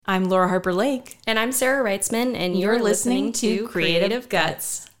I'm Laura Harper Lake. And I'm Sarah Reitzman, and you're listening to Creative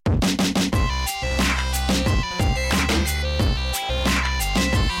Guts.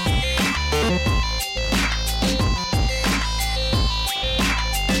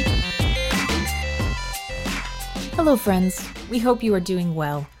 Hello, friends. We hope you are doing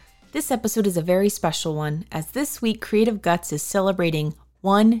well. This episode is a very special one, as this week Creative Guts is celebrating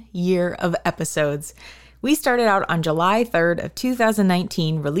 1 year of episodes. We started out on July 3rd of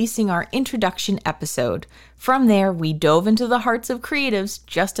 2019, releasing our introduction episode. From there, we dove into the hearts of creatives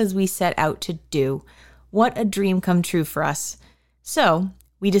just as we set out to do. What a dream come true for us. So,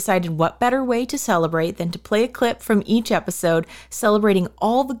 we decided what better way to celebrate than to play a clip from each episode celebrating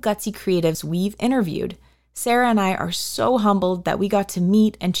all the gutsy creatives we've interviewed. Sarah and I are so humbled that we got to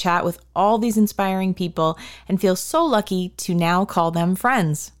meet and chat with all these inspiring people and feel so lucky to now call them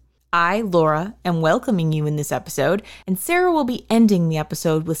friends. I, Laura, am welcoming you in this episode, and Sarah will be ending the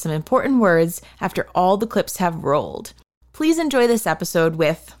episode with some important words after all the clips have rolled. Please enjoy this episode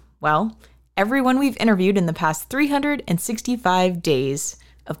with, well, everyone we've interviewed in the past 365 days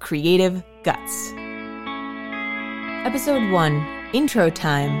of Creative Guts. Episode 1, Intro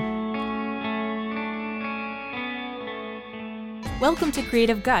Time. Welcome to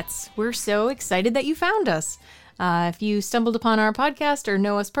Creative Guts. We're so excited that you found us. If you stumbled upon our podcast or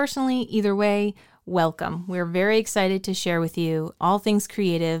know us personally, either way, welcome. We're very excited to share with you all things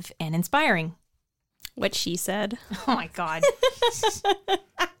creative and inspiring. What she said. Oh my God.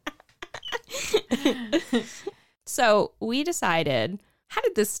 So we decided, how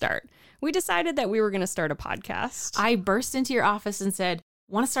did this start? We decided that we were going to start a podcast. I burst into your office and said,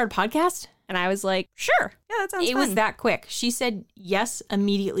 want to start a podcast? And I was like, sure. Yeah, that sounds fun. It was that quick. She said yes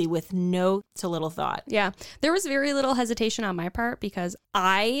immediately with no to little thought. Yeah. There was very little hesitation on my part because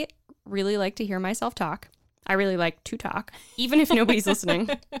I really like to hear myself talk. I really like to talk, even if nobody's listening.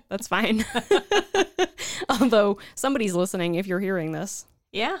 That's fine. Although somebody's listening if you're hearing this.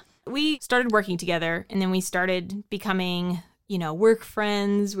 Yeah. We started working together and then we started becoming, work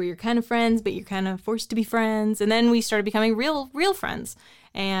friends where you're kind of friends, but you're kind of forced to be friends. And then we started becoming real friends.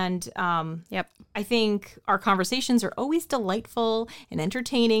 And I think our conversations are always delightful and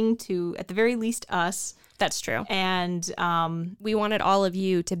entertaining to, at the very least, us. That's true. And we wanted all of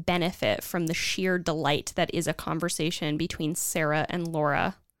you to benefit from the sheer delight that is a conversation between Sarah and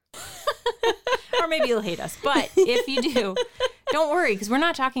Laura. Or maybe you'll hate us. But if you do, don't worry, because we're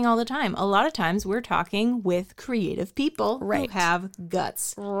not talking all the time. A lot of times we're talking with creative people who have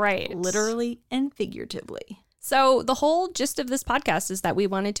guts. Right. Literally and figuratively. So the whole gist of this podcast is that we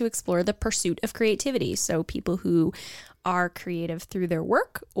wanted to explore the pursuit of creativity. So people who are creative through their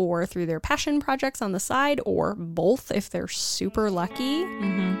work or through their passion projects on the side or both if they're super lucky.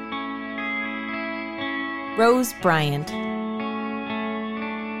 Mm-hmm. Rose Bryant.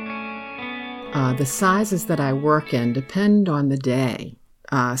 The sizes that I work in depend on the day.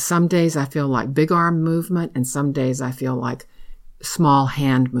 Some days I feel like big arm movement and some days I feel like small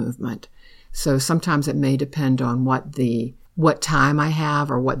hand movement. So sometimes it may depend on what time I have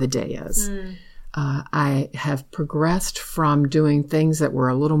or what the day is. I have progressed from doing things that were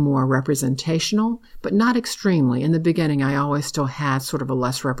a little more representational, but not extremely. In the beginning, I always still had sort of a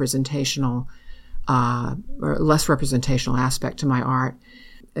less representational aspect to my art.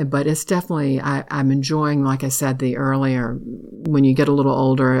 But it's definitely, I'm enjoying, like I said earlier, when you get a little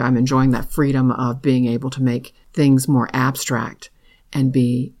older, I'm enjoying that freedom of being able to make things more abstract and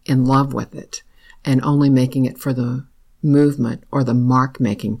be in love with it and only making it for the movement or the mark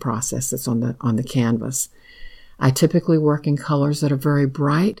making process that's on the canvas. I typically work in colors that are very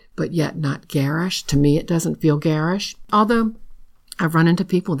bright, but yet not garish. To me, it doesn't feel garish. Although I've run into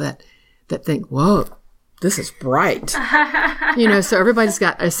people that think, whoa, this is bright. So everybody's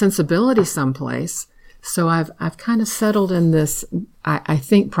got a sensibility someplace. So I've kind of settled in this, I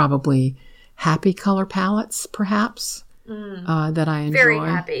think probably happy color palettes, perhaps. That I enjoy. Very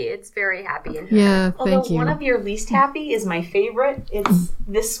happy. It's very happy in here. Yeah, Although thank you. One of your least happy is my favorite. It's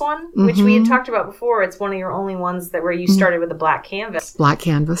this one, which we had talked about before. It's one of your only ones where you started with a black canvas. Black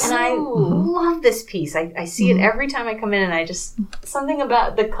canvas. And I love this piece. I see it every time I come in, and I just, something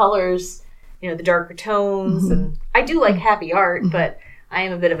about the colors, the darker tones. And I do like happy art, but I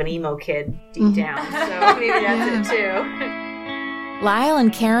am a bit of an emo kid deep down. So maybe that's it too. Lyle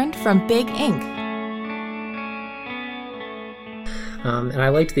and Karen from Big Ink. And I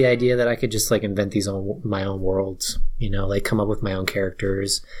liked the idea that I could just invent my own worlds, come up with my own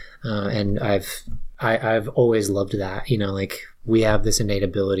characters. And I've always loved that, we have this innate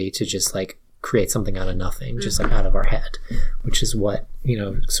ability to just create something out of nothing, just out of our head, which is what,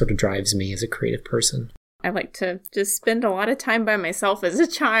 sort of drives me as a creative person. I like to just spend a lot of time by myself as a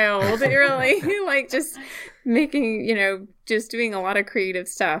child, really, like just making, just doing a lot of creative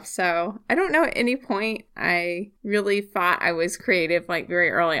stuff. So I don't know at any point I really thought I was creative, like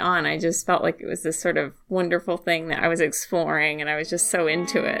very early on. I just felt like it was this sort of wonderful thing that I was exploring, and I was just so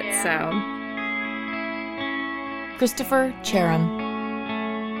into it. So Christopher Cheram.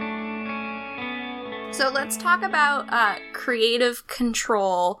 So let's talk about creative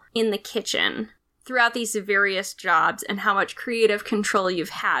control in the kitchen throughout these various jobs and how much creative control you've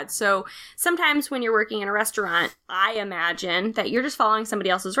had. So sometimes when you're working in a restaurant, I imagine that you're just following somebody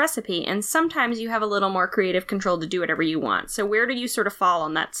else's recipe, and sometimes you have a little more creative control to do whatever you want. So where do you sort of fall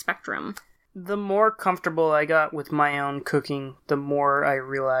on that spectrum? The more comfortable I got with my own cooking, the more I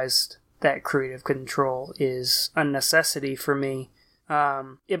realized that creative control is a necessity for me.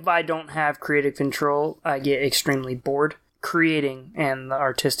 If I don't have creative control, I get extremely bored. Creating and the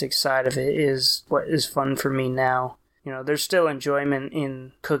artistic side of it is what is fun for me now. There's still enjoyment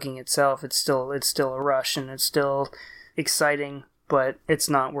in cooking itself. It's still a rush, and it's still exciting, but it's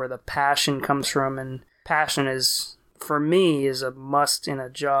not where the passion comes from. And passion is, for me, is a must in a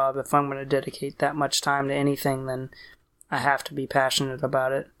job. If I'm going to dedicate that much time to anything, then I have to be passionate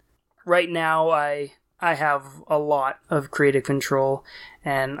about it. Right now, I have a lot of creative control,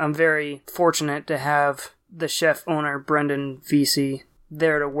 and I'm very fortunate to have the chef owner, Brendan Vesey,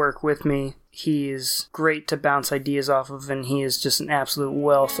 there to work with me. He is great to bounce ideas off of, and he is just an absolute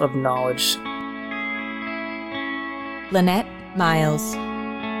wealth of knowledge. Lynette Miles.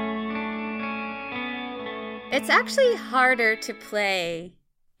 It's actually harder to play,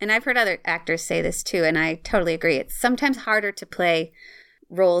 and I've heard other actors say this too, and I totally agree. It's sometimes harder to play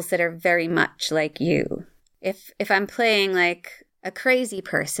roles that are very much like you. If I'm playing like a crazy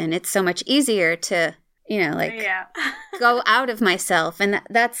person, it's so much easier to go out of myself. And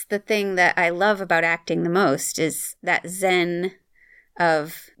that's the thing that I love about acting the most, is that zen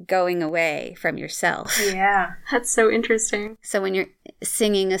of going away from yourself. Yeah, that's so interesting. So when you're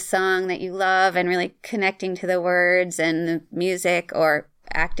singing a song that you love and really connecting to the words and the music, or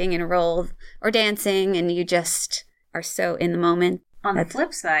acting in a role or dancing, and you just are so in the moment. On the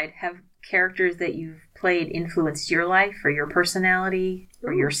flip side, have characters that you've played influenced your life or your personality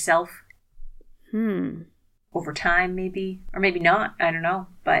or yourself? Over time, maybe, or maybe not. I don't know.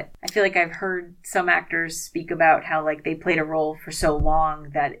 But I feel like I've heard some actors speak about how like they played a role for so long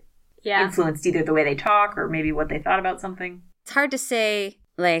that influenced either the way they talk or maybe what they thought about something. It's hard to say,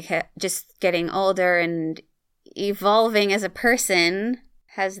 like, just getting older and evolving as a person,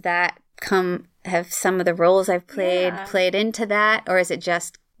 have some of the roles I've played into that, or is it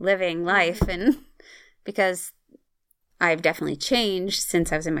just living life? And because I've definitely changed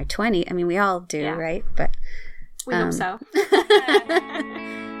since I was in my 20s. I mean, we all do, right? But we hope so.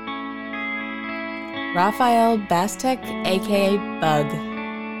 Raphael Bastek, aka Bug.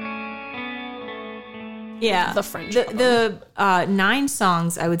 Yeah, the French. The 9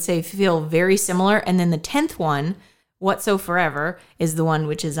 songs I would say feel very similar, and then the 10th one, "What So Forever," is the one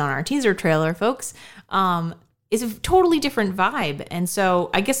which is on our teaser trailer, folks. Is a totally different vibe, and so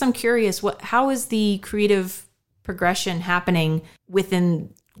I guess I'm curious, how is the creative progression happening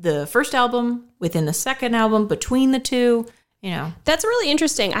within the first album, within the second album, between the two? That's really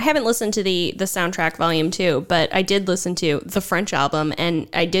interesting. I haven't listened to the soundtrack volume 2, but I did listen to the French album, and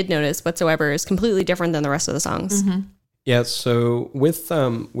I did notice Whatsoever is completely different than the rest of the songs. Mm-hmm. Yeah, so with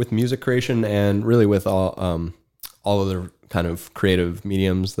music creation and really with all of the kind of creative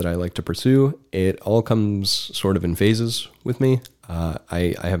mediums that I like to pursue, it all comes sort of in phases with me.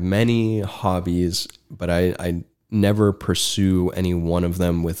 I have many hobbies, but I never pursue any one of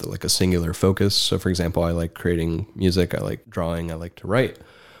them with like a singular focus. So for example, I like creating music, I like drawing, I like to write,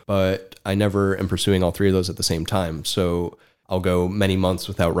 but I never am pursuing all 3 of those at the same time. So I'll go many months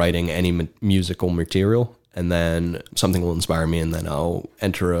without writing any musical material, and then something will inspire me, and then I'll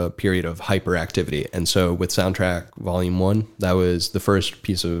enter a period of hyperactivity. And so with Soundtrack Volume 1, that was the first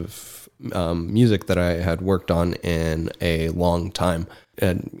piece of music that I had worked on in a long time.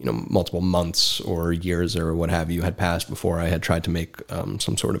 And multiple months or years or what have you had passed before I had tried to make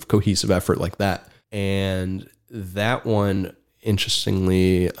some sort of cohesive effort like that. And that one,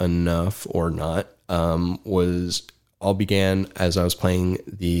 interestingly enough or not, all began as I was playing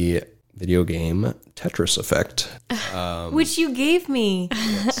the video game Tetris Effect, which you gave me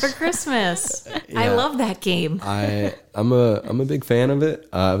for Christmas. I love that game. I'm a big fan of it.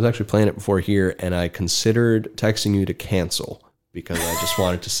 I was actually playing it before here, and I considered texting you to cancel because I just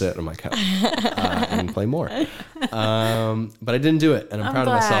wanted to sit on my couch and play more. But I didn't do it, and I'm proud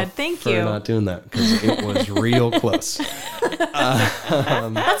of myself for not doing that because it was real close.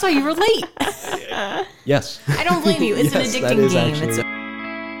 That's why you were late. Yes. I don't blame you. It's Yes, an that addicting is game. actually-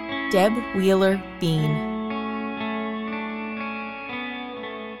 It's Deb Wheeler Bean.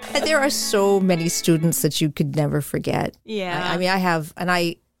 There are so many students that you could never forget. Yeah. I mean, I have, and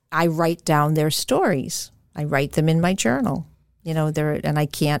I write down their stories. I write them in my journal. You know,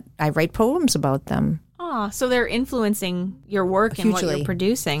 I write poems about them. Aw, so they're influencing your work and what you're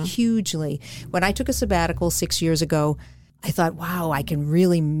producing. Hugely. When I took a sabbatical 6 years ago, I thought, wow, I can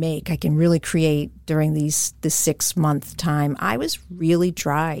really create during this 6-month time. I was really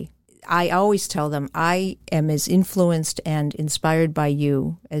dry. I always tell them I am as influenced and inspired by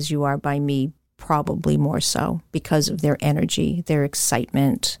you as you are by me, probably more so because of their energy, their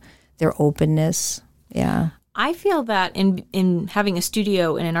excitement, their openness. Yeah. I feel that in having a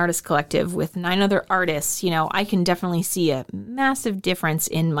studio in an artist collective with 9 other artists, I can definitely see a massive difference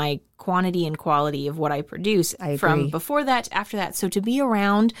in my quantity and quality of what I produce from before that to after that. So to be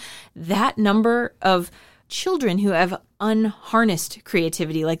around that number of children who have unharnessed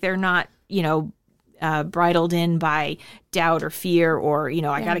creativity, like they're not, bridled in by doubt or fear or,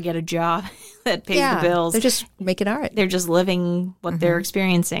 I got to get a job that pays the bills. They're just making art. They're just living what they're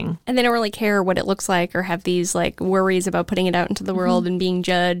experiencing. And they don't really care what it looks like or have these like worries about putting it out into the world and being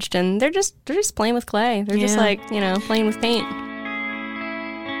judged. And they're just playing with clay. They're just like, playing with paint.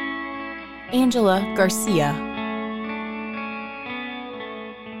 Angela Garcia.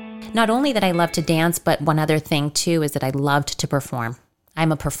 Not only that I love to dance, but one other thing too is that I loved to perform.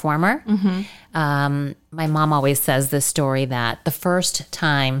 I'm a performer. My mom always says this story that the first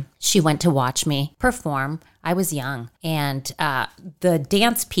time she went to watch me perform, I was young. And the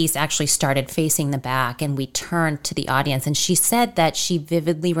dance piece actually started facing the back and we turned to the audience. And she said that she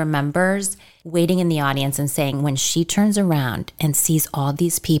vividly remembers waiting in the audience and saying, when she turns around and sees all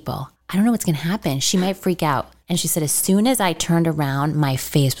these people, I don't know what's going to happen. She might freak out. And she said, as soon as I turned around, my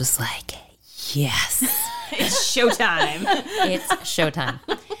face was like, yes. It's showtime. It's showtime.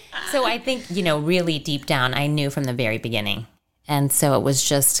 So I think, really deep down, I knew from the very beginning. And so it was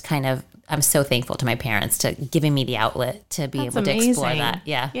just kind of, I'm so thankful to my parents to giving me the outlet to be able to explore that.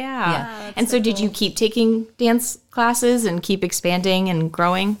 Yeah. And so did you keep taking dance classes and keep expanding and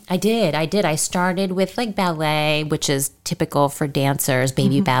growing? I did. I started with like ballet, which is typical for dancers,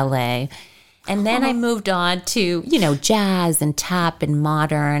 baby ballet. And then I moved on to, jazz and tap and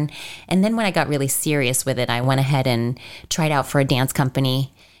modern. And then when I got really serious with it, I went ahead and tried out for a dance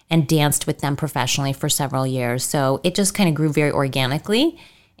company and danced with them professionally for several years. So it just kind of grew very organically.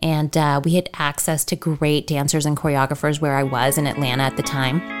 And we had access to great dancers and choreographers where I was in Atlanta at the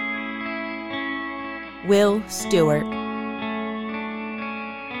time. Will Stewart.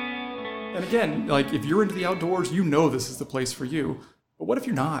 And again, like if you're into the outdoors, this is the place for you. But what if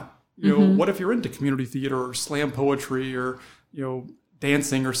you're not? What if you're into community theater or slam poetry or,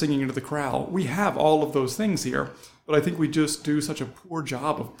 dancing or singing into the crowd? We have all of those things here, but I think we just do such a poor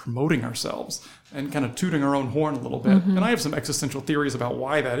job of promoting ourselves and kind of tooting our own horn a little bit. And I have some existential theories about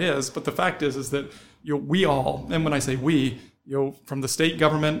why that is, but the fact is that, we all, and when I say we, from the state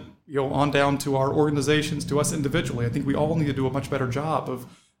government, on down to our organizations, to us individually, I think we all need to do a much better job of,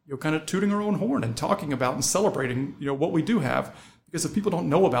 kind of tooting our own horn and talking about and celebrating, what we do have. Because if people don't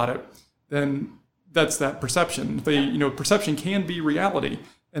know about it, then that's that perception. If they, perception can be reality.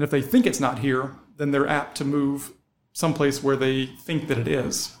 And if they think it's not here, then they're apt to move someplace where they think that it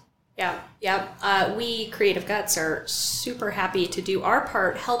is. Yeah. We Creative Guts are super happy to do our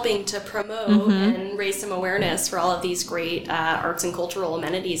part helping to promote and raise some awareness for all of these great arts and cultural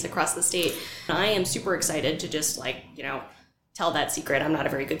amenities across the state. And I am super excited to just tell that secret. I'm not a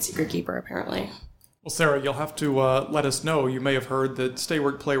very good secret keeper, apparently. Well, Sarah, you'll have to let us know. You may have heard that Stay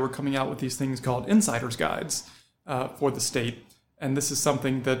Work Play were coming out with these things called Insider's Guides for the state. And this is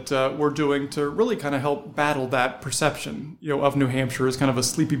something that we're doing to really kind of help battle that perception, of New Hampshire as kind of a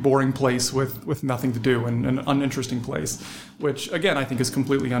sleepy, boring place with nothing to do and an uninteresting place, which, again, I think is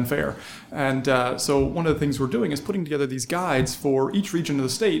completely unfair. And so one of the things we're doing is putting together these guides for each region of the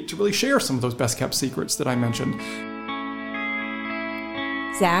state to really share some of those best-kept secrets that I mentioned.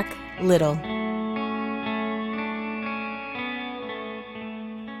 Zach Little.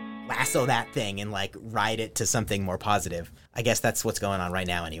 Lasso that thing and ride it to something more positive. I guess that's what's going on right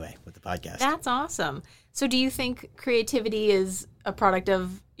now anyway with the podcast. That's awesome. So do you think creativity is a product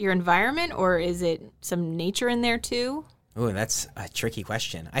of your environment or is it some nature in there too? Ooh, that's a tricky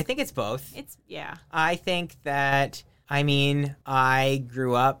question. I think it's both. I think that, I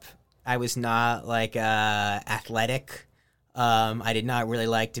grew up, I was not athletic. I did not really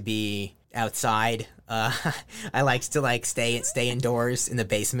like to be outside. I liked to stay indoors in the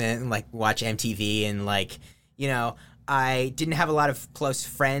basement and watch MTV and I didn't have a lot of close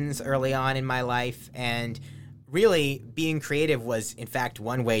friends early on in my life, and really being creative was in fact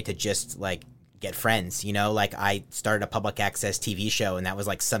one way to just like get friends, you know, like I started a public access TV show, and that was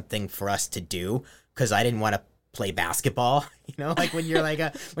like something for us to do because I didn't want to play basketball, you know, like when you're like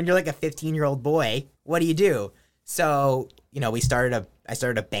a 15-year-old boy, what do you do? So, you know, I started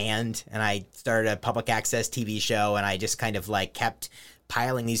a band, and I started a public access TV show, and I just kind of like kept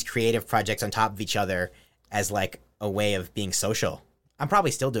piling these creative projects on top of each other as like a way of being social. I'm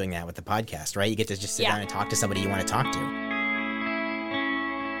probably still doing that with the podcast, right? You get to just sit down and talk to somebody you want to talk to.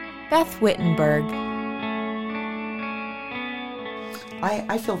 Beth Wittenberg.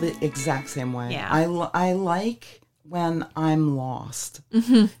 I feel the exact same way. Yeah. I like when I'm lost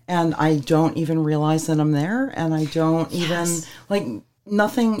and I don't even realize that I'm there, and I don't even like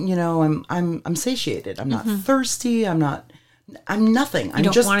nothing, you know, I'm satiated. I'm not thirsty. I'm nothing.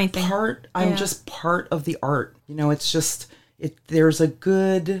 I'm just part. I'm just part of the art. You know, it's just there's a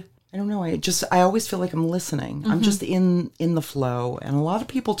good, I don't know. I always feel like I'm listening. I'm just in the flow. And a lot of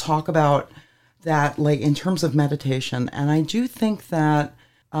people talk about that, like in terms of meditation. And I do think that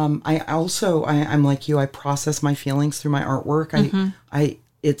I'm like you. I process my feelings through my artwork.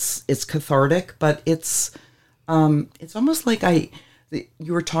 It's cathartic, but it's almost like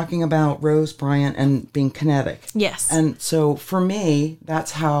you were talking about Rose Bryant and being kinetic. Yes. And so for me,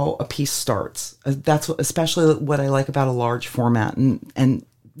 that's how a piece starts. That's especially what I like about a large format and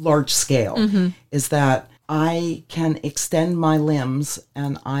large scale is that I can extend my limbs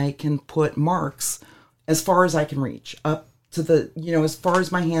and I can put marks as far as I can reach, up to the, you know, as far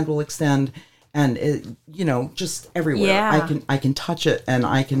as my hand will extend, and it, you know, just everywhere. Yeah. I can touch it, and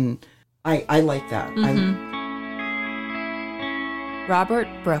I like that. Robert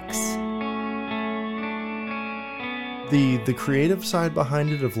Brooks. The creative side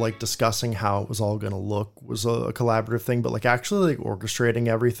behind it of like discussing how it was all going to look was a collaborative thing, but like actually like orchestrating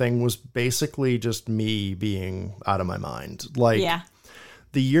everything was basically just me being out of my mind. Like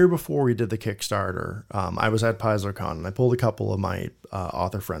the year before we did the Kickstarter, I was at PaizoCon, and I pulled a couple of my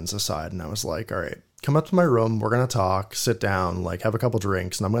author friends aside, and I was like, all right, come up to my room. We're going to talk, sit down, like have a couple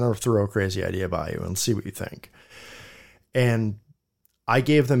drinks, and I'm going to throw a crazy idea by you and see what you think. And I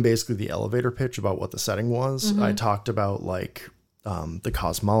gave them basically the elevator pitch about what the setting was. I talked about like the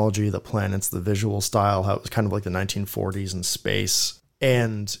cosmology, the planets, the visual style, how it was kind of like the 1940s in space.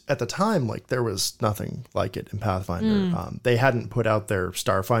 And at the time, like there was nothing like it in Pathfinder. They hadn't put out their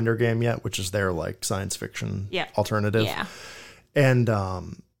Starfinder game yet, which is their like science fiction alternative. Yeah. And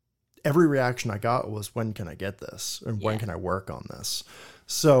every reaction I got was, when can I get this? And when can I work on this?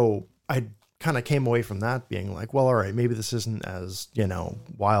 So I kind of came away from that being like, well, all right, maybe this isn't as, you know,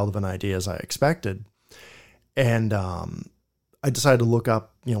 wild of an idea as I expected. And I decided to look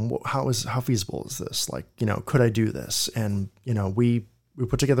up, you know, how feasible is this? Like, you know, could I do this? And, you know, we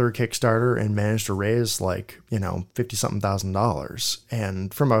put together a Kickstarter and managed to raise like, you know, $50,000.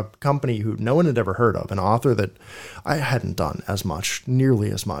 And from a company who no one had ever heard of, an author that I hadn't done nearly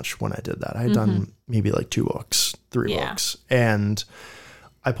as much when I did that. I had done maybe like 2 books, 3 books. And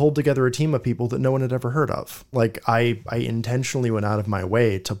I pulled together a team of people that no one had ever heard of. Like I intentionally went out of my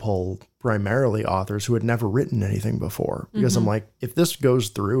way to pull primarily authors who had never written anything before, because I'm like, if this goes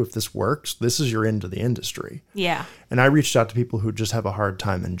through, if this works, this is your into the industry. Yeah. And I reached out to people who just have a hard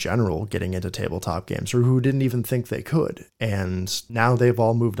time in general getting into tabletop games, or who didn't even think they could. And now they've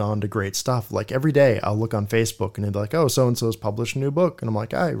all moved on to great stuff. Like every day I'll look on Facebook and they'll be like, oh, so-and-so's published a new book. And I'm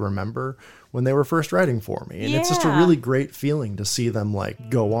like, I remember when they were first writing for me. And it's just a really great feeling to see them like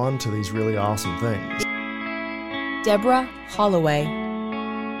go on to these really awesome things. Deborah Holloway.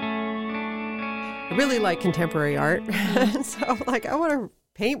 I really like contemporary art. So like, I want to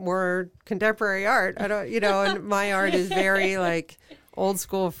paint more contemporary art. I don't, you know, and my art is very like old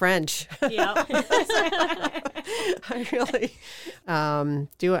school French. Yeah. I really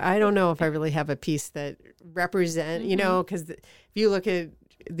I don't know if I really have a piece that represent, you know, because if you look at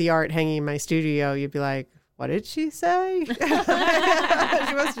the art hanging in my studio, you'd be like, what did she say? She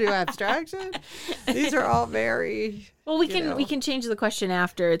wants to do abstraction. These are all very. Well, we can change the question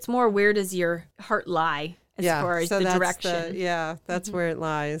after. It's more, where does your heart lie as far as the direction? That's where it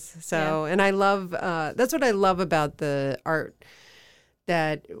lies. So, and I love that's what I love about the art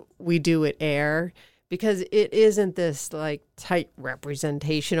that we do at AIR, because it isn't this like tight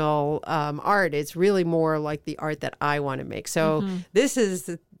representational art. It's really more like the art that I want to make. So this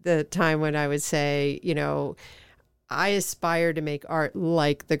is the time when I would say, you know, I aspire to make art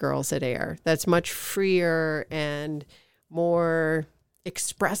like the girls at AIR. That's much freer and more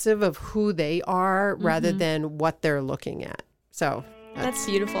expressive of who they are rather than what they're looking at. So that's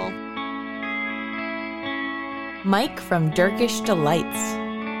beautiful. Mike from Dirkish Delights.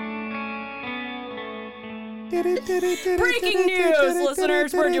 Breaking news,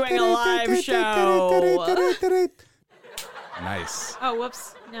 listeners, we're doing a live show. Nice. Oh,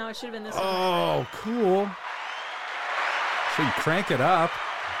 whoops. No, it should have been this one. Oh, cool. Should crank it up.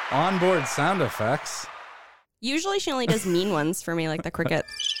 Onboard sound effects. Usually she only does mean ones for me, like the cricket.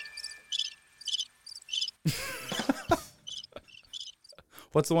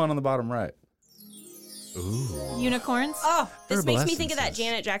 What's the one on the bottom right? Ooh. Unicorns. Oh, this Herbal makes me think of that essences.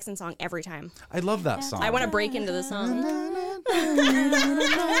 Janet Jackson song every time. I love that song. I want to break into the song.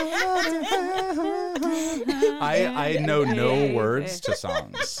 I know no words to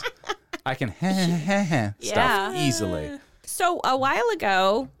songs. I can stuff Yeah. easily. So a while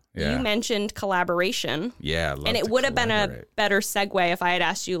ago, Yeah. you mentioned collaboration. Yeah, And it would have been a better segue if I had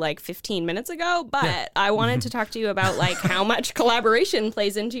asked you like 15 minutes ago, but I wanted to talk to you about like how much collaboration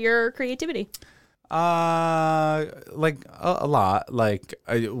plays into your creativity. Like a lot. Like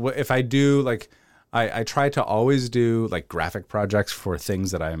if I do like I try to always do like graphic projects for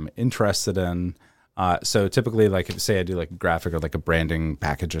things that I'm interested in. So typically, like if say I do like a graphic or like a branding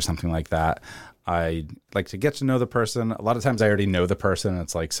package or something like that, I like to get to know the person. A lot of times I already know the person.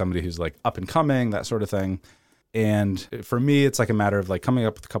 It's like somebody who's like up and coming, that sort of thing. And for me, it's like a matter of like coming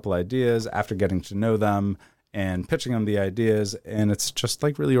up with a couple ideas after getting to know them and pitching them the ideas. And it's just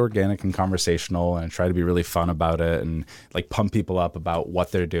like really organic and conversational, and I try to be really fun about it and like pump people up about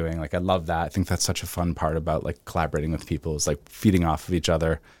what they're doing. Like I love that. I think that's such a fun part about like collaborating with people, is like feeding off of each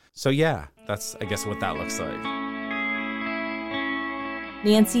other. So yeah, that's I guess what that looks like.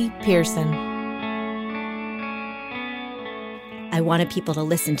 Nancy Pearson. I wanted people to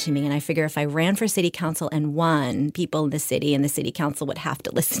listen to me, and I figure if I ran for city council and won, people in the city and the city council would have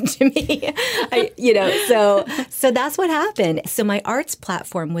to listen to me. So that's what happened. So my arts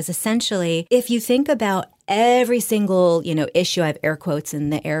platform was essentially, if you think about every single, issue, I have air quotes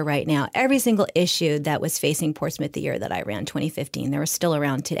in the air right now, every single issue that was facing Portsmouth the year that I ran, 2015, they were still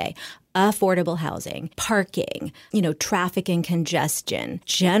around today. Affordable housing, parking, traffic and congestion,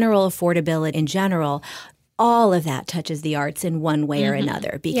 general affordability in general. All of that touches the arts in one way or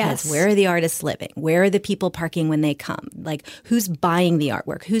another, because where are the artists living? Where are the people parking when they come? Like, who's buying the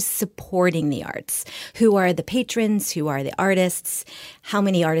artwork? Who's supporting the arts? Who are the patrons? Who are the artists? How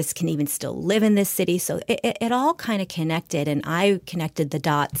many artists can even still live in this city? So it all kind of connected, and I connected the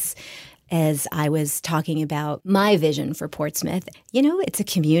dots as I was talking about my vision for Portsmouth. It's a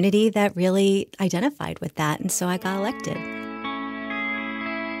community that really identified with that, and so I got elected.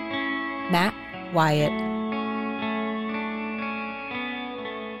 Matt Wyatt.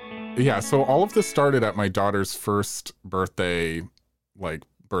 Yeah, so all of this started at my daughter's first birthday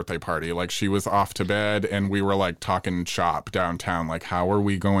party. Like, she was off to bed and we were like talking shop downtown. Like, how are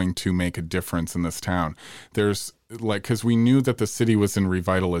we going to make a difference in this town? There's like, because we knew that the city was in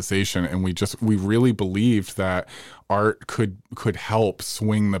revitalization, and we really believed that art could help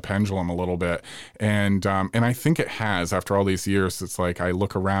swing the pendulum a little bit. And I think it has. After all these years, it's like I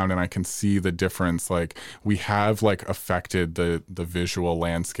look around and I can see the difference. Like, we have like affected the visual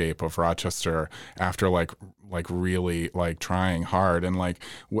landscape of Rochester after like really like trying hard. And like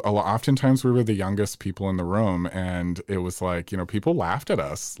oftentimes we were the youngest people in the room, and it was like, people laughed at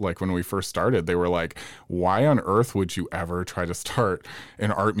us. Like, when we first started, they were like, why on earth would you ever try to start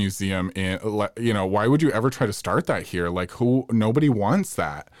an art museum in, why would you ever try to start that here? Like, nobody wants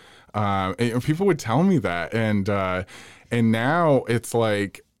that. And people would tell me that. And now it's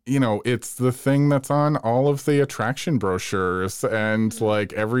like, it's the thing that's on all of the attraction brochures, and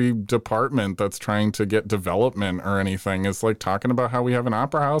like every department that's trying to get development or anything is like talking about how we have an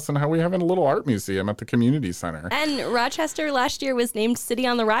opera house and how we have a little art museum at the community center. And Rochester last year was named City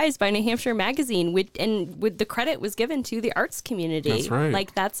on the Rise by New Hampshire Magazine, with the credit was given to the arts community. That's right.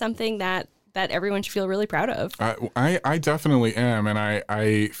 Like, that's something that everyone should feel really proud of. I definitely am, and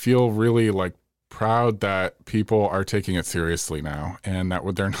I feel really like proud that people are taking it seriously now, and that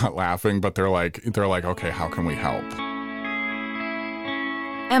they're not laughing, but they're like, okay, how can we help?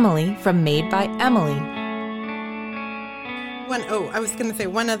 Emily from Made by Emily. I was going to say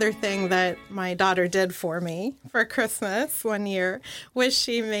one other thing that my daughter did for me for Christmas one year was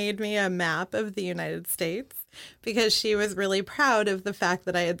she made me a map of the United States, because she was really proud of the fact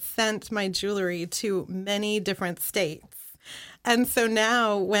that I had sent my jewelry to many different states. And so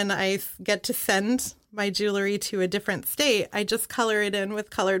now when I get to send my jewelry to a different state, I just color it in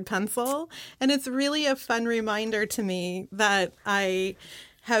with colored pencil. And it's really a fun reminder to me that I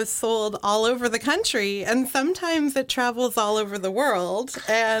have sold all over the country, and sometimes it travels all over the world.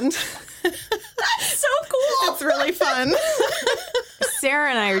 And so cool. It's really fun.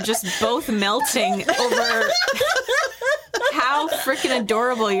 Sarah and I are just both melting over how freaking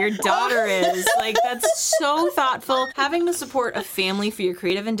adorable your daughter is. Like, that's so thoughtful. Having the support of family for your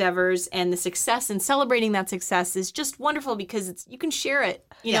creative endeavors and the success and celebrating that success is just wonderful because you can share it.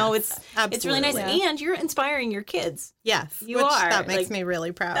 You know, it's really nice. absolutely. And you're inspiring your kids. Yes, You which are. That makes Like, me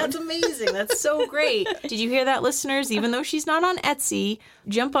really proud. That's amazing. That's so great. Did you hear that, listeners? Even though she's not on Etsy,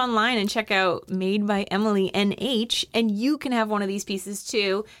 jump online and check out Made by Emily NH, and you can have one of these pieces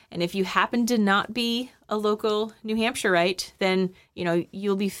too. And if you happen to not be a local New Hampshireite, then, you know,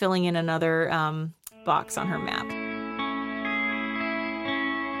 you'll be filling in another box on her map.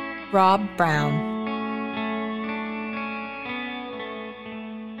 Rob Brown.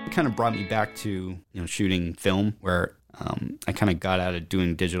 It kind of brought me back to, shooting film, where I kind of got out of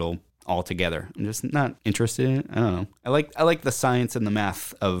doing digital altogether. I'm just not interested in it. I don't know. I like the science and the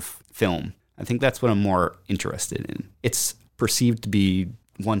math of film. I think that's what I'm more interested in. It's perceived to be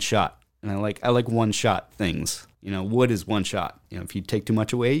one shot, and I like one shot things. Wood is one shot. If you take too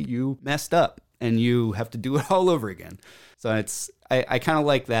much away, you messed up, and you have to do it all over again. So I kind of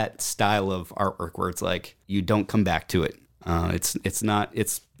like that style of artwork where it's like you don't come back to it.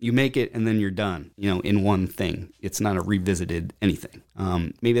 It's you make it and then you're done, in one thing. It's not a revisited anything.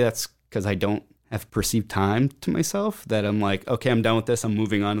 Maybe that's because I don't have perceived time to myself, that I'm like, okay, I'm done with this. I'm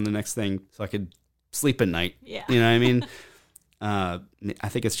moving on to the next thing so I could sleep at night. Yeah. You know what I mean? I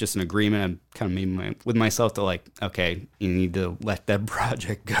think it's just an agreement I'm kind of made with myself to, like, okay, you need to let that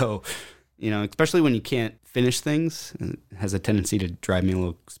project go. Especially when you can't finish things. It has a tendency to drive me a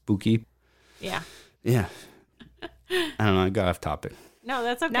little spooky. Yeah. Yeah. I don't know. I got off topic. No,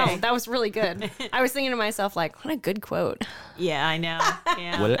 that's okay. No, that was really good. I was thinking to myself, like, what a good quote. Yeah, I know.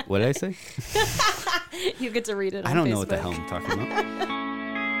 Yeah. What did I say? You get to read it on I don't Facebook. know what the hell I'm talking about.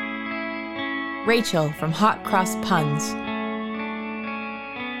 Rachel from Hot Cross Puns.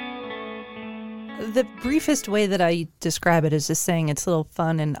 The briefest way that I describe it is just saying it's a little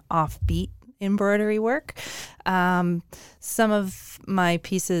fun and offbeat embroidery work. Some of my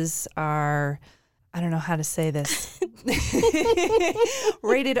pieces are, I don't know how to say this,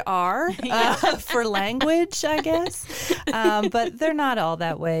 rated R for language, I guess. But they're not all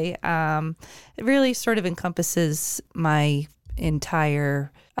that way. It really sort of encompasses my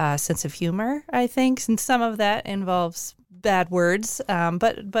entire sense of humor, I think. And some of that involves bad words,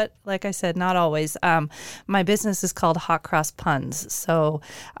 but like I said, not always. My business is called Hot Cross Puns, so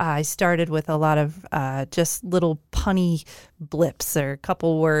I started with a lot of just little punny blips or a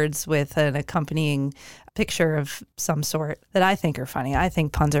couple words with an accompanying picture of some sort that I think are funny. I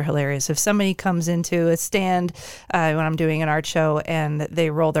think puns are hilarious. If somebody comes into a stand when I'm doing an art show and they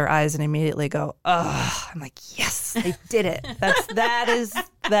roll their eyes and immediately go, "Ugh," I'm like, yes, they did it.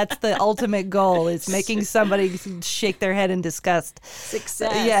 That's the ultimate goal, is making somebody shake their head in disgust.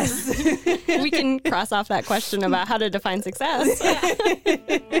 Success. Yes. We can cross off that question about how to define success.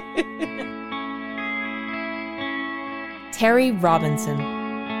 Terry Robinson.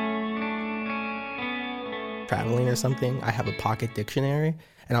 Traveling or something, I have a pocket dictionary,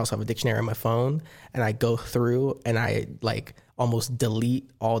 and I also have a dictionary on my phone, and I go through and I almost delete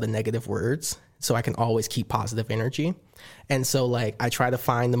all the negative words so I can always keep positive energy. And so I try to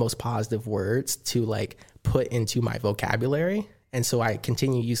find the most positive words to put into my vocabulary. And so I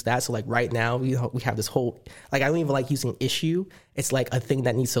continue to use that. So right now we have this whole, I don't even like using issue. It's a thing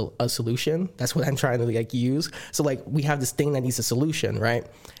that needs a solution. That's what I'm trying to use. So we have this thing that needs a solution, right?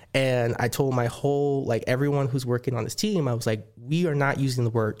 And I told my whole, everyone who's working on this team, I was like, we are not using the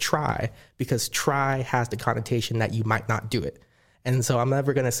word try, because try has the connotation that you might not do it. And so I'm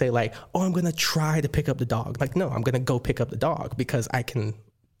never going to say I'm going to try to pick up the dog. No, I'm going to go pick up the dog, because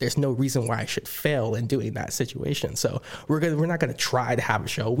there's no reason why I should fail in doing that situation. So we're not going to try to have a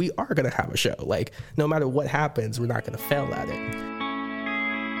show. We are going to have a show. No matter what happens, we're not going to fail at it.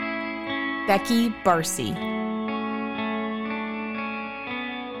 Becky Barcy.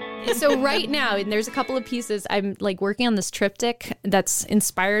 So right now, and there's a couple of pieces, I'm working on this triptych that's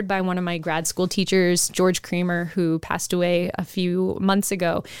inspired by one of my grad school teachers, George Creamer, who passed away a few months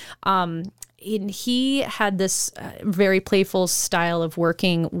ago. And he had this very playful style of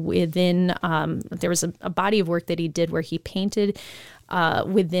working within, there was a body of work that he did where he painted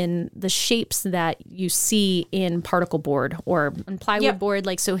within the shapes that you see in particle board or in plywood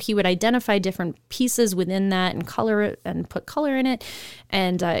board. So he would identify different pieces within that and color it and put color in it.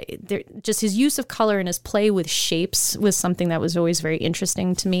 And just his use of color and his play with shapes was something that was always very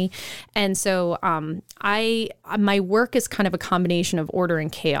interesting to me. And so my work is kind of a combination of order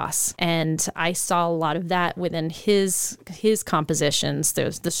and chaos. And I saw a lot of that within his compositions.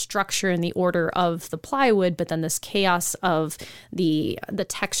 There's the structure and the order of the plywood, but then this chaos of the the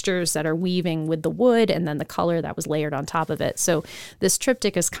textures that are weaving with the wood and then the color that was layered on top of it. So this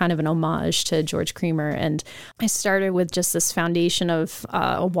triptych is kind of an homage to George Creamer. And I started with just this foundation of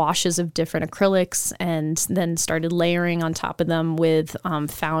washes of different acrylics and then started layering on top of them with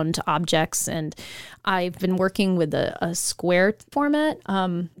found objects. And I've been working with a square format.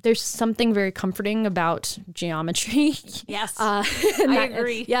 There's something very comforting about geometry. Yes, I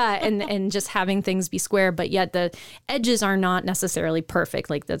agree. Yeah, and just having things be square, but yet the edges are not necessarily perfect.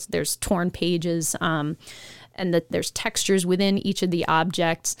 Like there's torn pages, and that there's textures within each of the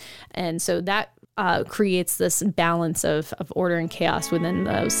objects, and so that creates this balance of order and chaos within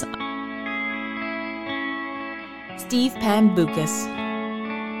those. Steve Pambukas.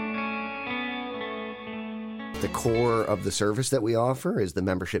 The core of the service that we offer is the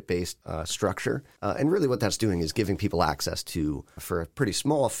membership-based structure. And really what that's doing is giving people access to, for a pretty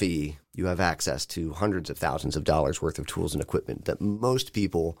small fee, you have access to hundreds of thousands of dollars worth of tools and equipment that most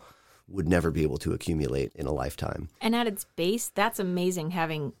people would never be able to accumulate in a lifetime. And at its base, that's amazing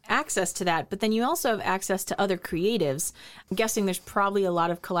having access to that. But then you also have access to other creatives. I'm guessing there's probably a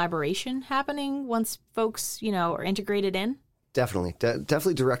lot of collaboration happening once folks, are integrated in. Definitely.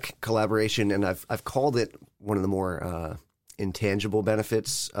 Definitely direct collaboration. And I've called it one of the more intangible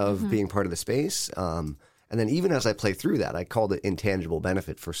benefits of being part of the space. And then even as I play through that, I called it intangible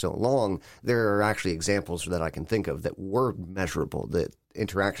benefit for so long. There are actually examples that I can think of that were measurable, that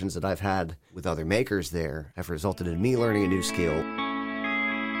interactions that I've had with other makers there have resulted in me learning a new skill.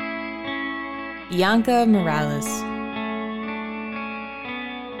 Bianca Morales.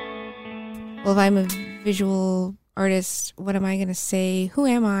 Well, if I'm a visual artist, what am I going to say? Who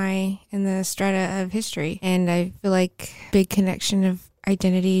am I in the strata of history? And I feel like big connection of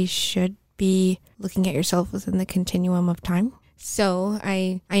identity should be looking at yourself within the continuum of time. So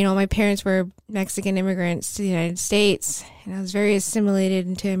I know my parents were Mexican immigrants to the United States, and I was very assimilated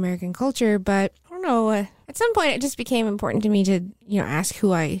into American culture, but I don't know, at some point it just became important to me to, ask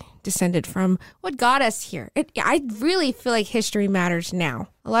who I descended from, what got us here. I really feel like history matters now.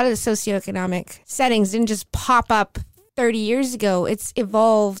 A lot of the socioeconomic settings didn't just pop up 30 years ago. It's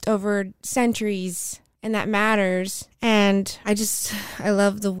evolved over centuries, and that matters. And I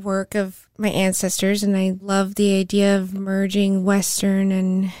love the work of my ancestors, and I love the idea of merging Western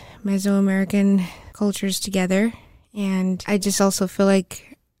and Mesoamerican cultures together. And I just also feel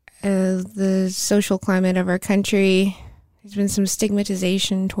like the social climate of our country, there's been some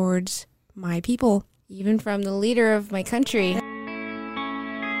stigmatization towards my people, even from the leader of my country.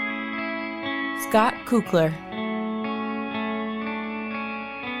 Scott Kukler.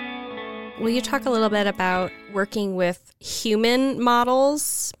 Will you talk a little bit about working with human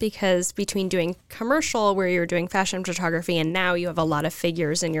models? Because between doing commercial, where you're doing fashion photography, and now you have a lot of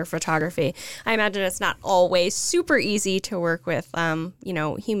figures in your photography, I imagine it's not always super easy to work with,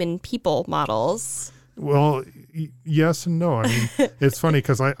 human people models. Well, yes and no. I mean, it's funny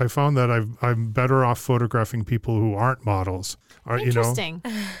because I found that I'm better off photographing people who aren't models. Interesting.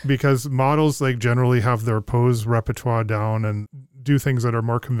 Because models generally have their pose repertoire down and do things that are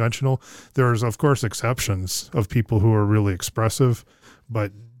more conventional. There's, of course, exceptions of people who are really expressive,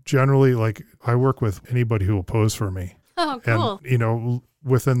 but generally, I work with anybody who will pose for me. Oh, cool. And,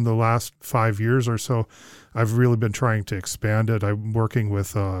 within the last 5 years or so, I've really been trying to expand it. I'm working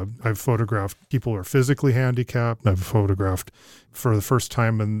with, I've photographed people who are physically handicapped. I've photographed for the first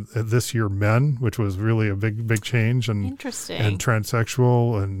time in this year men, which was really a big change. And interesting. And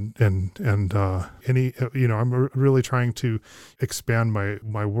transsexual and I'm really trying to expand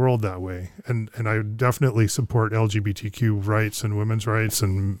my world that way. And I definitely support LGBTQ rights and women's rights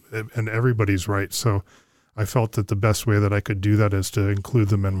and everybody's rights. So I felt that the best way that I could do that is to include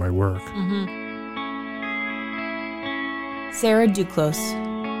them in my work. Mm-hmm. Sarah Duclos.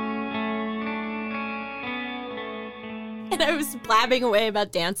 And I was blabbing away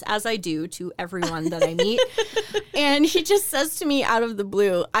about dance, as I do to everyone that I meet. And he just says to me out of the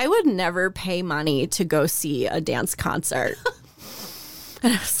blue, I would never pay money to go see a dance concert.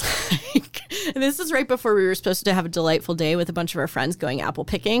 And I was like, and this is right before we were supposed to have a delightful day with a bunch of our friends going apple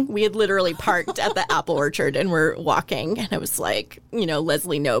picking. We had literally parked at the apple orchard and we're walking. And I was like,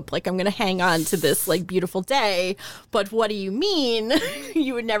 Leslie Knope, I'm going to hang on to this beautiful day. But what do you mean?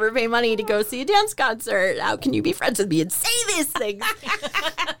 You would never pay money to go see a dance concert. How can you be friends with me and say these things?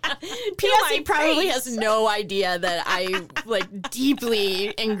 P.S. He probably has no idea that I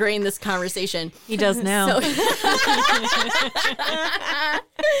deeply ingrained this conversation. He does now.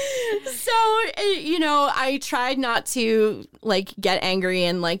 So, I tried not to get angry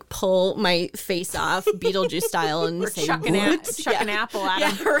and pull my face off Beetlejuice style and say, chuck an apple at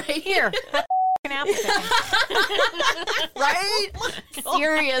him. Yeah, right here. Right?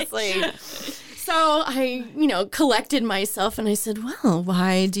 Seriously. So I, collected myself and I said, well,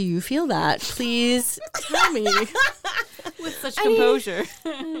 why do you feel that? Please tell me. With such composure.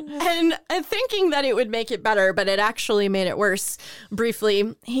 And thinking that it would make it better, but it actually made it worse.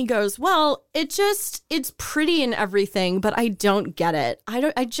 Briefly, he goes, well, it's pretty and everything, but I don't get it.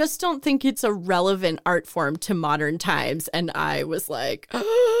 I just don't think it's a relevant art form to modern times. And I was like,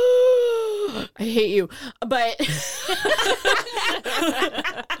 I hate you. But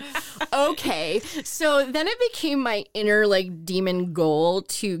okay. So then it became my inner demon goal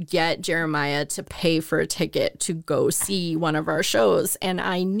to get Jeremiah to pay for a ticket to go see one of our shows. And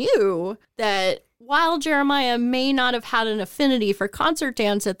I knew that while Jeremiah may not have had an affinity for concert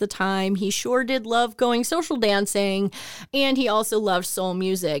dance at the time, he sure did love going social dancing, and he also loved soul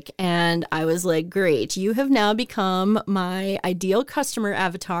music. And I was like, great, you have now become my ideal customer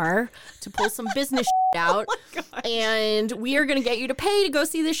avatar to pull some business out, and we are going to get you to pay to go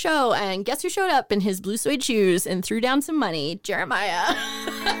see the show. And guess who showed up in his blue suede shoes and threw down some money? Jeremiah.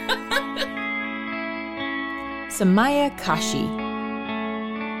 Samaya Kashi.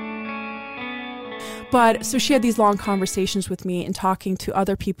 But so she had these long conversations with me and talking to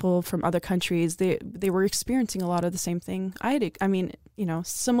other people from other countries. They were experiencing a lot of the same thing I had.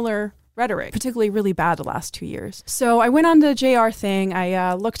 Similar rhetoric, particularly really bad the last 2 years. So I went on the JR thing.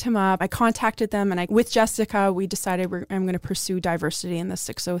 I looked him up. I contacted them, and with Jessica, we decided I'm going to pursue diversity in the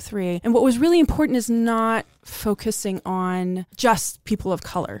 603. And what was really important is not focusing on just people of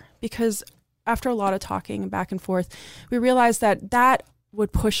color, because after a lot of talking back and forth, we realized that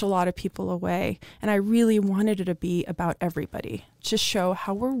would push a lot of people away. And I really wanted it to be about everybody, just show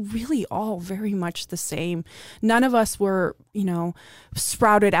how we're really all very much the same. None of us were,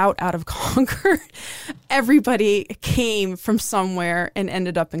 sprouted out of Concord. Everybody came from somewhere and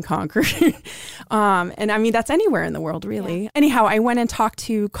ended up in Concord. And that's anywhere in the world, really. Yeah. Anyhow, I went and talked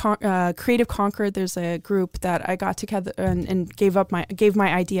to Creative Concord. There's a group that I got together and gave my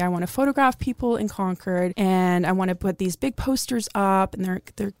idea. I want to photograph people in Concord, and I want to put these big posters up, and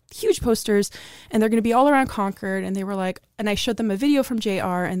they're huge posters, and they're going to be all around Concord. And they were like, and I showed them a video from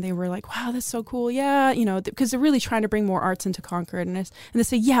JR, and they were like, wow, that's so cool. Yeah, because they're really trying to bring more arts into Concord. And they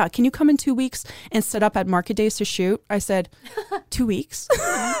say, yeah, can you come in 2 weeks and set up at Market Days to shoot? I said, 2 weeks?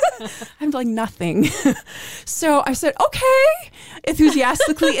 I'm like, nothing. So I said, okay,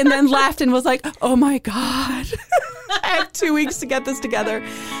 enthusiastically, and then laughed and was like, oh my God, I have 2 weeks to get this together.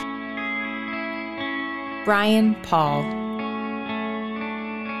 Brian Paul.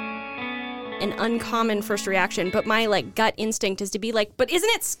 An uncommon first reaction, but my gut instinct is to be like, but isn't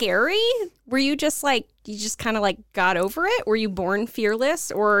it scary? Were you just you just kind of got over it? Were you born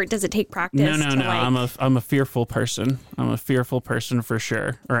fearless, or does it take practice? No. I'm a fearful person. I'm a fearful person for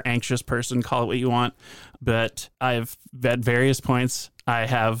sure, or anxious person, call it what you want. But I've at various points, I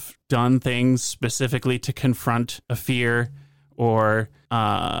have done things specifically to confront a fear or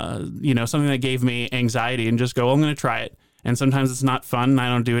something that gave me anxiety, and just go, I'm going to try it. And sometimes it's not fun and I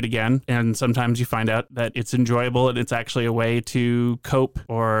don't do it again. And sometimes you find out that it's enjoyable and it's actually a way to cope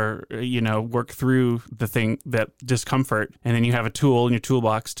or, work through that discomfort. And then you have a tool in your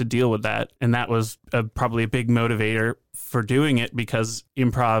toolbox to deal with that. And that was probably a big motivator for doing it, because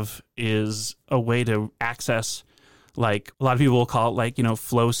improv is a way to access, a lot of people will call it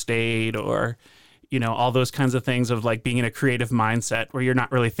flow state, or all those kinds of things of being in a creative mindset where you're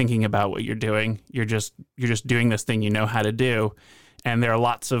not really thinking about what you're doing. You're just doing this thing you know how to do. And there are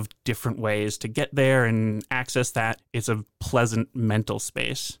lots of different ways to get there and access that. It's a pleasant mental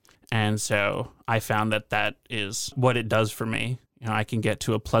space. And so I found that is what it does for me. I can get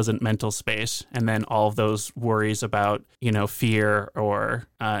to a pleasant mental space, and then all of those worries about, fear or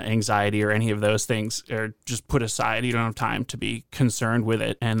anxiety or any of those things are just put aside. You don't have time to be concerned with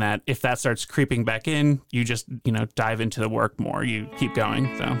it. And that if that starts creeping back in, you just, dive into the work more. You keep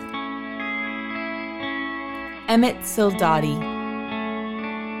going. So. Emmett Sildati.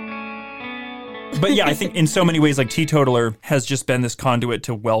 But yeah, I think in so many ways, Teetotaler has just been this conduit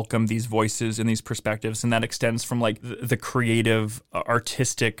to welcome these voices and these perspectives. And that extends from the creative,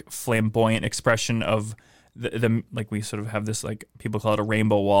 artistic, flamboyant expression of the we sort of have this, people call it a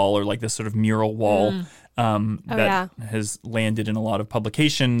rainbow wall, or this sort of mural wall has landed in a lot of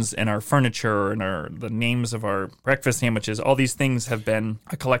publications, and our furniture and the names of our breakfast sandwiches. All these things have been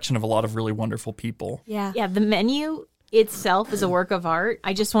a collection of a lot of really wonderful people. Yeah. Yeah. The menu itself is a work of art.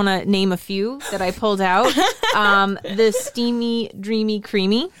 I just want to name a few that I pulled out. The Steamy, Dreamy,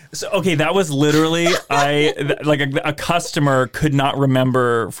 Creamy. So, okay, that was literally, a customer could not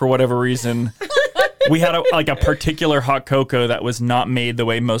remember for whatever reason we had a particular hot cocoa that was not made the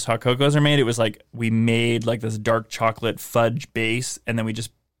way most hot cocos are made. It was like we made like this dark chocolate fudge base, and then we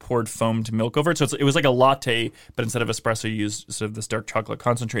just poured foamed milk over it. So it was like a latte, but instead of espresso, you used sort of this dark chocolate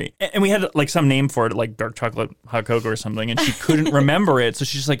concentrate. And we had like some name for it, like dark chocolate hot cocoa or something. And she couldn't remember it. So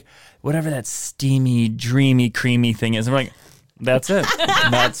she's like, whatever that steamy, dreamy, creamy thing is. And we're like, that's it.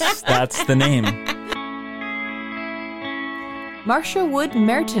 That's the name. Marcia Wood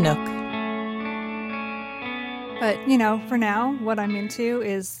Mertinook. But, you know, for now, what I'm into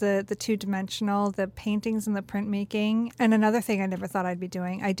is the two-dimensional, the paintings and the printmaking. And another thing I never thought I'd be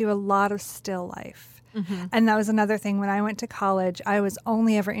doing, I do a lot of still life. Mm-hmm. And that was another thing. When I went to college, I was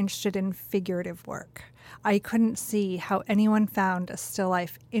only ever interested in figurative work. I couldn't see how anyone found a still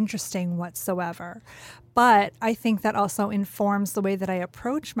life interesting whatsoever. But I think that also informs the way that I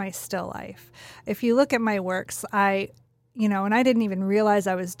approach my still life. If you look at my works, and I didn't even realize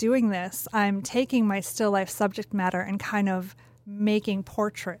I was doing this, I'm taking my still life subject matter and kind of making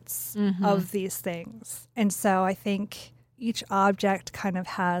portraits of these things. And so I think each object kind of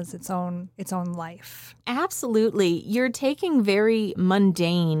has its own life. Absolutely. You're taking very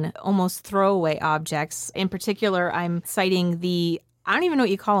mundane, almost throwaway objects. In particular, I'm citing I don't even know what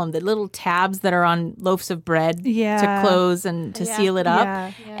you call them, the little tabs that are on loaves of bread to close and to seal it up.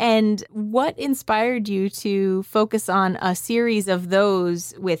 Yeah. And what inspired you to focus on a series of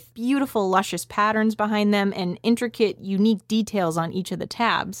those with beautiful, luscious patterns behind them and intricate, unique details on each of the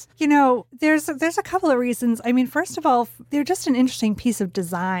tabs? You know, there's a couple of reasons. I mean, first of all, they're just an interesting piece of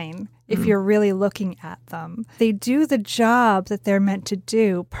design. If you're really looking at them, they do the job that they're meant to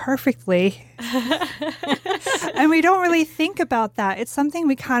do perfectly. And we don't really think about that. It's something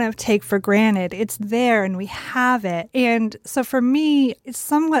we kind of take for granted. It's there and we have it. And so for me, it's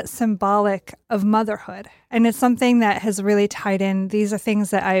somewhat symbolic of motherhood. And it's something that has really tied in. These are things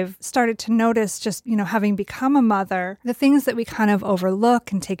that I've started to notice just, having become a mother, the things that we kind of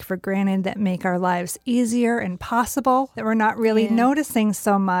overlook and take for granted that make our lives easier and possible, that we're not really noticing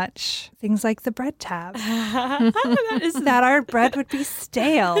so much. Things like the bread tab. That our bread would be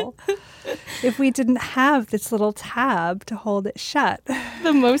stale if we didn't have this little tab to hold it shut.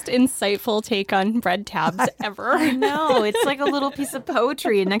 The most insightful take on bread tabs ever. I know. It's like a little piece of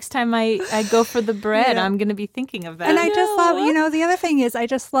poetry. Next time I go for the bread, I'm going to be thinking of that. And I just love, the other thing is I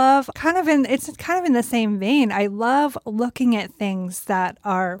just love it's kind of in the same vein. I love looking at things that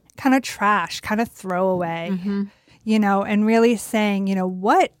are kind of trash, kind of throwaway, and really saying,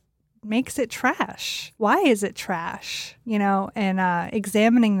 what makes it trash? Why is it trash? And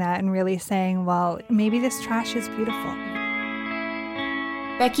examining that and really saying, well, maybe this trash is beautiful.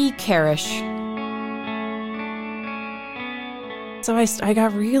 Becky Karish. So I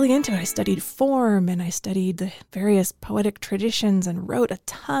got really into it. I studied form and I studied the various poetic traditions and wrote a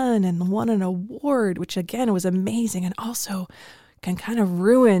ton and won an award, which again was amazing and also can kind of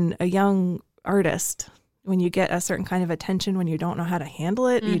ruin a young artist when you get a certain kind of attention when you don't know how to handle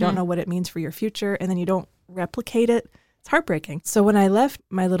it, you don't know what it means for your future, and then you don't replicate it. It's heartbreaking. So when I left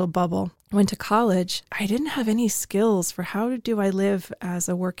my little bubble, went to college, I didn't have any skills for how do I live as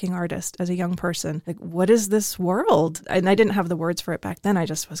a working artist, as a young person. Like, what is this world? And I didn't have the words for it back then. I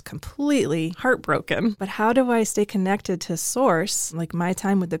just was completely heartbroken. But how do I stay connected to source, like my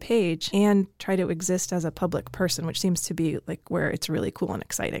time with the page, and try to exist as a public person, which seems to be like where it's really cool and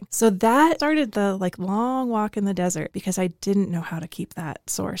exciting. So that started the long walk in the desert because I didn't know how to keep that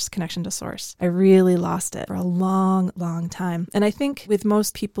source, connection to source. I really lost it for a long, long time. And I think with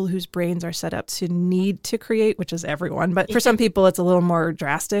most people whose brains are set up to need to create, which is everyone, but for some people it's a little more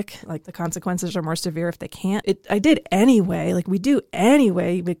drastic, like the consequences are more severe if they can't. I did anyway, like we do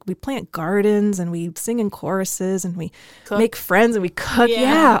anyway. We plant gardens and we sing in choruses and we make friends and we cook.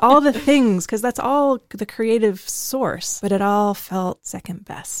 Yeah, all the things, because that's all the creative source. But it all felt second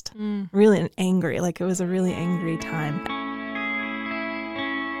best. Really angry, like it was a really angry time.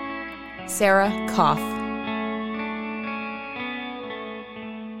 Sarah Koff.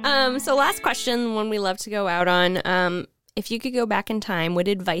 So last question, one we love to go out on. If you could go back in time, what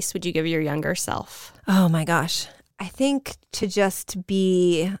advice would you give your younger self? Oh my gosh. I think to just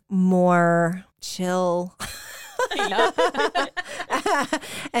be more chill.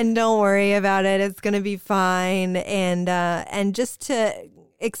 And don't worry about it. It's going to be fine. And just to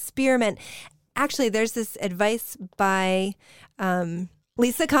experiment. Actually, there's this advice by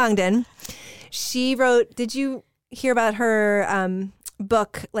Lisa Congdon. She wrote, did you hear about her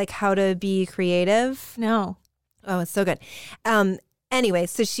book, like How to Be Creative? No. Oh, it's so good. Anyway,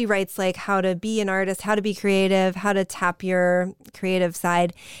 so she writes like how to be an artist, how to be creative, how to tap your creative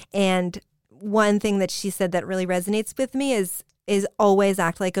side. And one thing that she said that really resonates with me is is always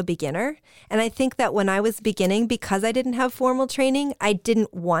act like a beginner. And I think that when I was beginning, because I didn't have formal training, I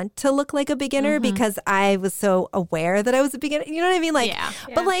didn't want to look like a beginner because I was so aware that I was a beginner. You know what I mean? Like,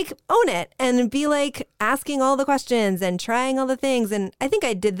 but like own it and be like asking all the questions and trying all the things. And I think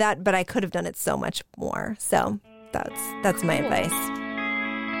I did that, but I could have done it so much more. So that's my advice.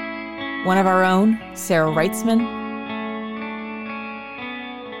 One of our own, Sarah Reitzman.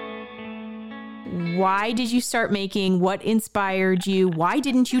 Why did you start making? What inspired you? Why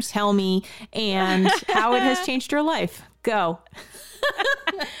didn't you tell me? And how it has changed your life? Go.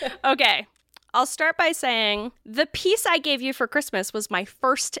 Okay. I'll start by saying the piece I gave you for Christmas was my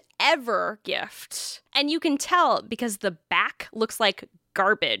first ever gift. And you can tell because the back looks like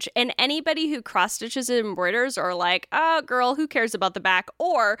garbage. And anybody who cross stitches and embroiders are like, oh, girl, who cares about the back?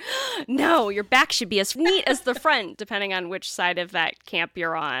 Or, no, your back should be as neat as the front, depending on which side of that camp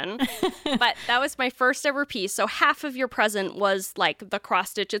you're on. But that was my first ever piece. So half of your present was like the cross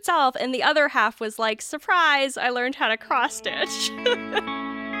stitch itself, and the other half was like, surprise, I learned how to cross stitch.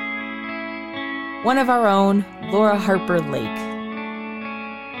 One of our own, Laura Harper Lake.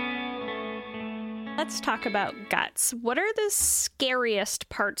 Let's talk about guts. What are the scariest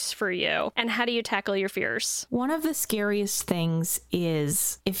parts for you, and how do you tackle your fears? One of the scariest things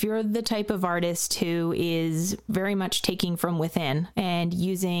is if you're the type of artist who is very much taking from within and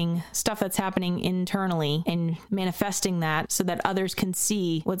using stuff that's happening internally and manifesting that so that others can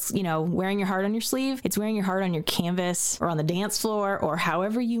see what's, wearing your heart on your sleeve. It's wearing your heart on your canvas or on the dance floor or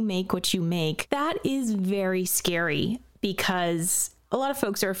however you make what you make. That is very scary because a lot of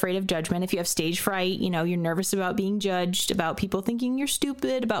folks are afraid of judgment. If you have stage fright, you're nervous about being judged, about people thinking you're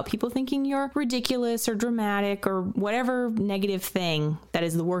stupid, about people thinking you're ridiculous or dramatic or whatever negative thing that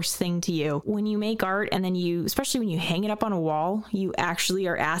is the worst thing to you. When you make art and then especially when you hang it up on a wall, you actually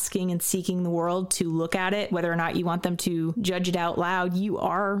are asking and seeking the world to look at it, whether or not you want them to judge it out loud. You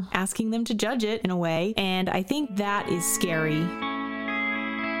are asking them to judge it in a way. And I think that is scary.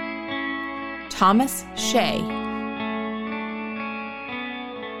 Thomas Shea.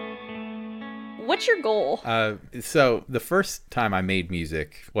 What's your goal? So the first time I made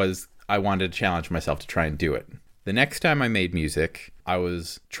music was I wanted to challenge myself to try and do it. The next time I made music, I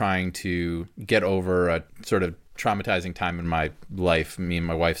was trying to get over a sort of traumatizing time in my life, me and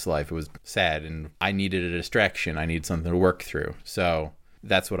my wife's life. It was sad and I needed a distraction. I needed something to work through. So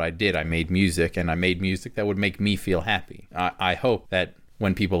that's what I did. I made music, and I made music that would make me feel happy. I hope that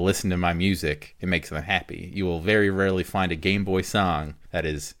when people listen to my music, it makes them happy. You will very rarely find a Game Boy song that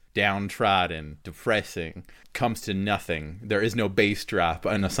is downtrodden, depressing, comes to nothing. There is no bass drop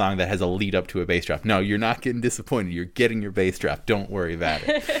on a song that has a lead up to a bass drop. No, you're not getting disappointed. You're getting your bass drop. Don't worry about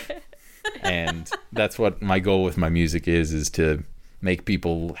it. And that's what my goal with my music is to make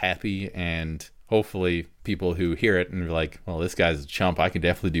people happy, and hopefully people who hear it and are like, well, this guy's a chump. I can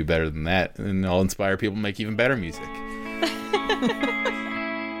definitely do better than that. And I'll inspire people to make even better music.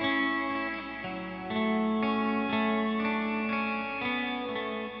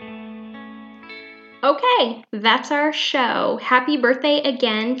 Okay, that's our show. Happy birthday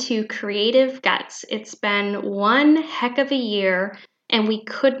again to Creative Guts. It's been one heck of a year, and we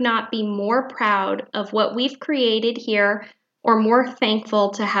could not be more proud of what we've created here or more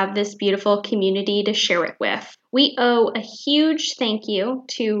thankful to have this beautiful community to share it with. We owe a huge thank you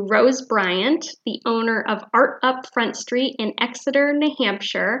to Rose Bryant, the owner of Art Up Front Street in Exeter, New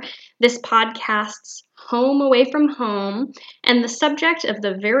Hampshire, this podcast's home away from home, and the subject of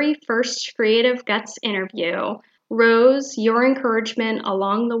the very first Creative Guts interview. Rose, your encouragement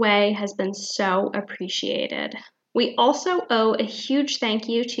along the way has been so appreciated. We also owe a huge thank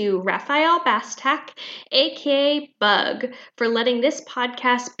you to Raphael Bastak, aka Bug, for letting this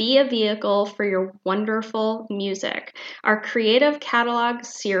podcast be a vehicle for your wonderful music. Our Creative Catalog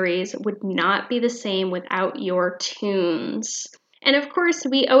series would not be the same without your tunes. And of course,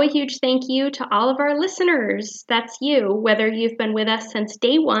 we owe a huge thank you to all of our listeners. That's you, whether you've been with us since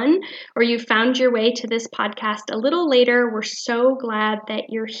day one or you found your way to this podcast a little later. We're so glad that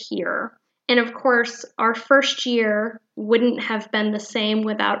you're here. And of course, our first year wouldn't have been the same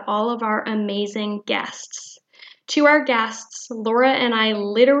without all of our amazing guests. To our guests, Laura and I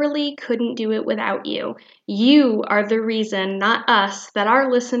literally couldn't do it without you. You are the reason, not us, that our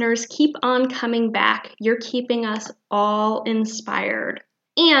listeners keep on coming back. You're keeping us all inspired.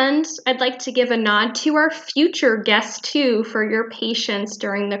 And I'd like to give a nod to our future guests, too, for your patience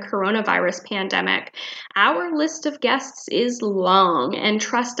during the coronavirus pandemic. Our list of guests is long, and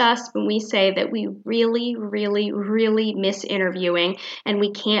trust us when we say that we really, really, really miss interviewing, and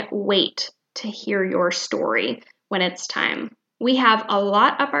we can't wait to hear your story when it's time. We have a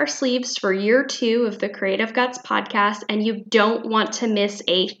lot up our sleeves for year 2 of the Creative Guts podcast, and you don't want to miss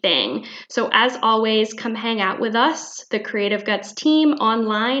a thing. So as always, come hang out with us, the Creative Guts team,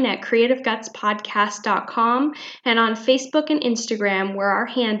 online at creativegutspodcast.com and on Facebook and Instagram, where our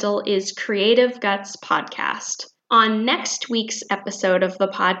handle is Creative Guts Podcast. On next week's episode of the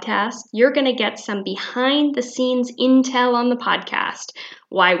podcast, you're going to get some behind-the-scenes intel on the podcast,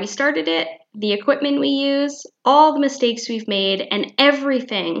 why we started it, the equipment we use, all the mistakes we've made, and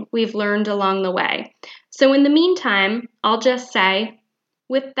everything we've learned along the way. So in the meantime, I'll just say,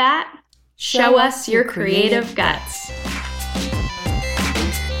 with that, show us your creative guts.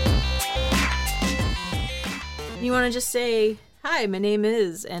 You want to just say, hi, my name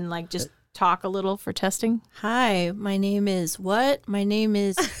is, and like just talk a little for testing? Hi, my name is what? My name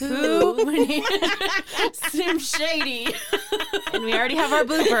is who? My name is Sim Shady. And we already have our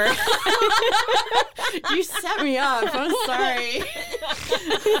blooper. You set me up. I'm sorry.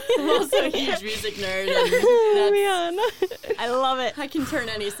 I'm also a huge music nerd. And man. I love it. I can turn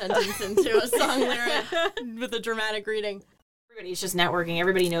any sentence into a song lyric with a dramatic reading. Everybody's just networking.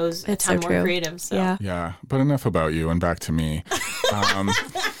 Everybody knows a It's ton so more true. creative. So. Yeah. Yeah, but enough about you and back to me.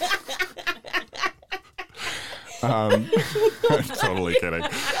 Totally kidding.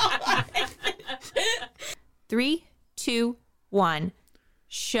 3, 2, 1.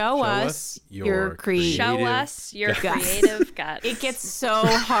 Show us your creative Show us your guts. creative guts. It gets so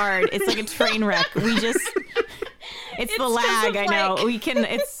hard. It's like a train wreck. It's the lag. I know.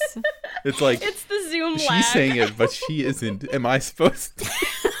 It's like it's the Zoom she's lag. saying it, but she isn't. Am I supposed to?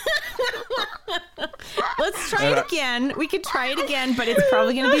 Let's try it again. We could try it again, but it's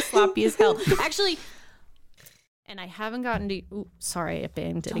probably going to be sloppy as hell. Actually, And I haven't gotten to. Ooh, sorry, I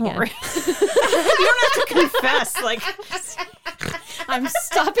banged it Don't again. worry. You don't have to confess. Like, I'm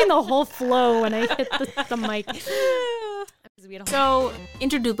stopping the whole flow when I hit the mic. So,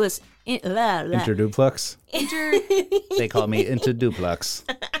 interduplex. Interduplex? They call me Interduplex.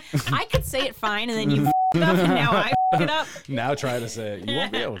 I could say it fine, and then you f*** it up, and now I f*** it up. Now try to say it. You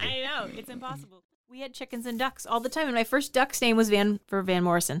won't be able to. I know. It's impossible. We had chickens and ducks all the time, and my first duck's name was Van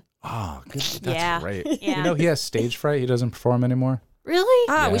Morrison. Oh, good. That's Yeah. great. Yeah. You know, he has stage fright. He doesn't perform anymore. Really?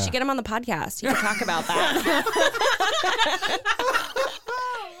 Ah, we Yeah. should get him on the podcast. He can talk about that.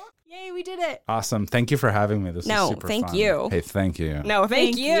 Yay, we did it. Awesome. Thank you for having me. This No, is super thank fun. you. Hey, thank you. No,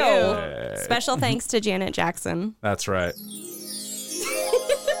 thank you. you. Special thanks to Janet Jackson. That's right.